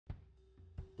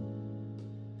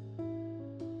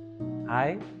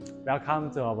Hi,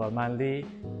 welcome to our monthly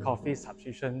coffee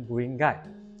substitution brewing guide.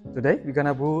 Today we're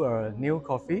gonna brew a new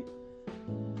coffee.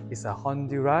 It's a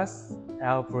Honduras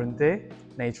El Puente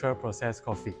natural processed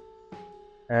coffee.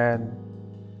 And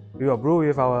we will brew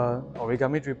with our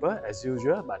origami dripper as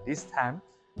usual, but this time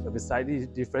will be slightly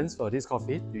different for this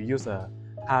coffee. We use a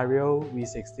Hario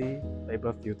V60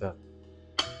 paper filter.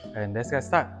 And let's get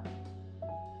started.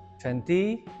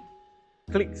 20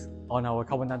 clicks on our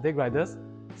carbonate grinders,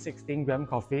 16 gram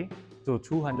coffee to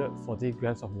 240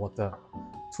 grams of water.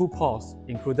 2 pours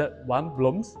included 1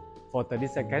 blooms for 30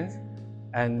 seconds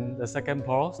and the second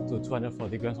pours to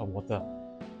 240 grams of water.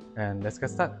 And let's get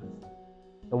started.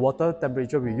 The water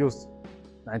temperature we use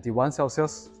 91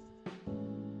 Celsius.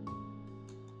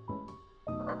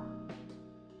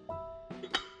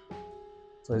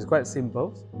 So it's quite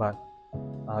simple, but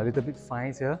a little bit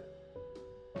fine here.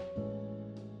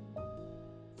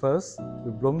 First,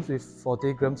 we bloom with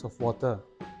 40 grams of water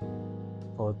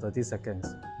for 30 seconds.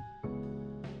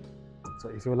 So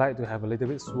if you like to have a little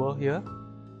bit swirl here,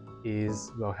 it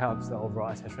will help the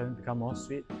overall extraction become more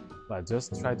sweet, but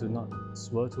just try to not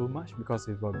swirl too much because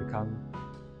it will become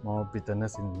more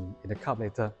bitterness in the cup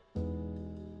later.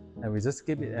 And we just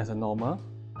keep it as a normal,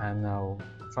 and I'll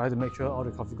try to make sure all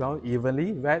the coffee ground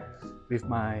evenly wet with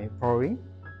my pouring.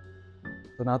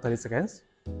 So now 30 seconds.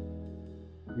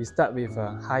 We start with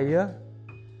higher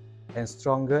and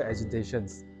stronger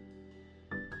agitations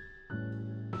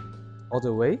all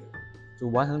the way to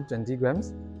 120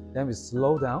 grams. Then we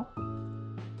slow down,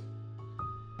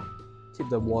 keep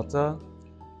the water,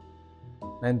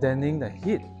 maintaining the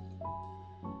heat,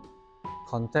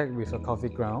 contact with the coffee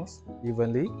grounds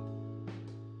evenly,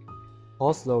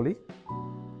 pour slowly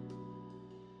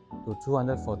to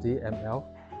 240 ml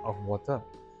of water.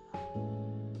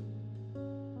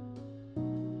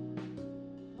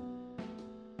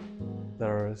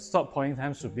 The stop pouring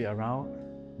time should be around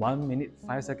 1 minute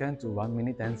 5 seconds to 1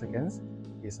 minute 10 seconds.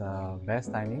 It's a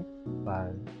best timing,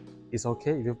 but it's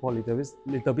okay if you pour a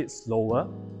little bit slower.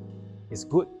 It's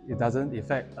good, it doesn't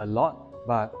affect a lot,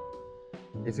 but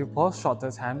if you pour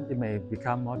shorter time, it may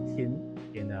become more thin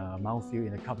in the mouthfeel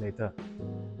in the cup later.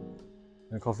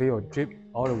 The coffee will drip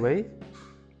all the way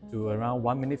to around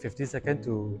 1 minute 50 seconds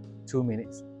to 2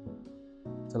 minutes.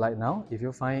 So like now, if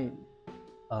you find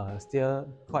still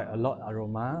quite a lot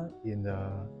aroma in the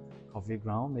coffee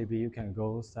ground, maybe you can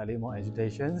go slightly more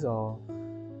agitations or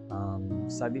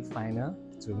slightly finer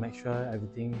to make sure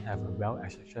everything have a well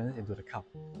extraction into the cup.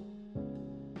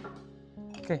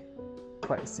 Okay,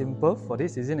 quite simple for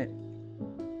this, isn't it?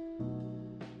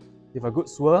 Give a good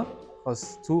swirl because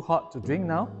it's too hot to drink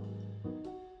now.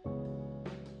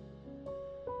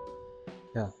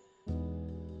 Yeah,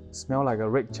 smell like a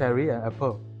red cherry and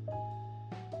apple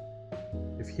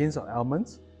with hints of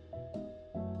almonds.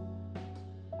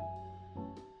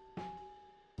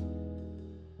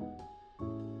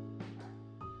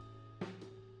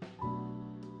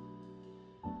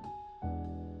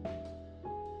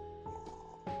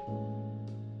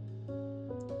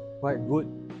 Quite good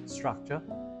structure.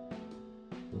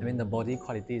 I mean, the body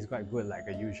quality is quite good, like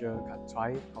a usual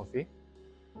Thai coffee.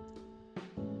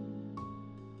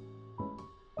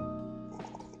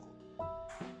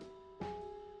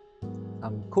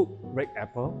 Cooked red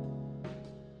apple.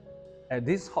 At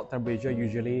this hot temperature,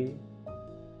 usually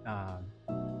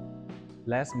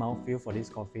less mouthfeel for this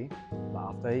coffee, but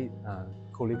after it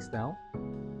cooling down,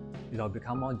 it will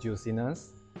become more juiciness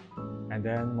and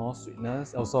then more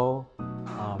sweetness, also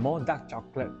more dark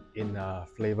chocolate in the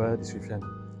flavor description.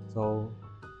 So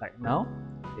like now,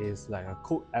 it's like a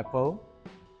cooked apple,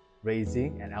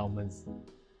 raisin and almonds.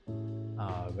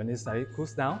 When it slightly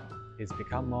cools down, it's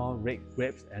become more red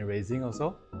grapes and raisin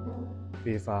also,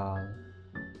 with kind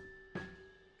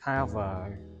of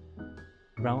a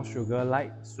brown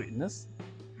sugar-like sweetness.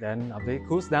 Then after it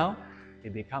cools down,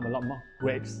 it becomes a lot more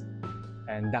grapes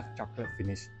and dark chocolate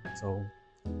finish. So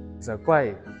it's a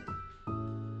quite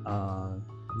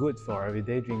good for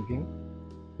everyday drinking,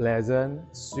 pleasant,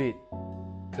 sweet,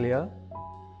 clear.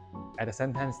 At the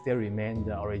same time, still remain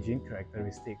the origin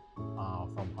characteristic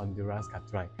from Honduras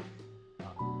Catray.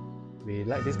 We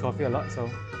like this coffee a lot, so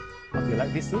hope you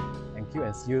like this too. Thank you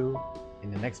and see you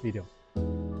in the next video.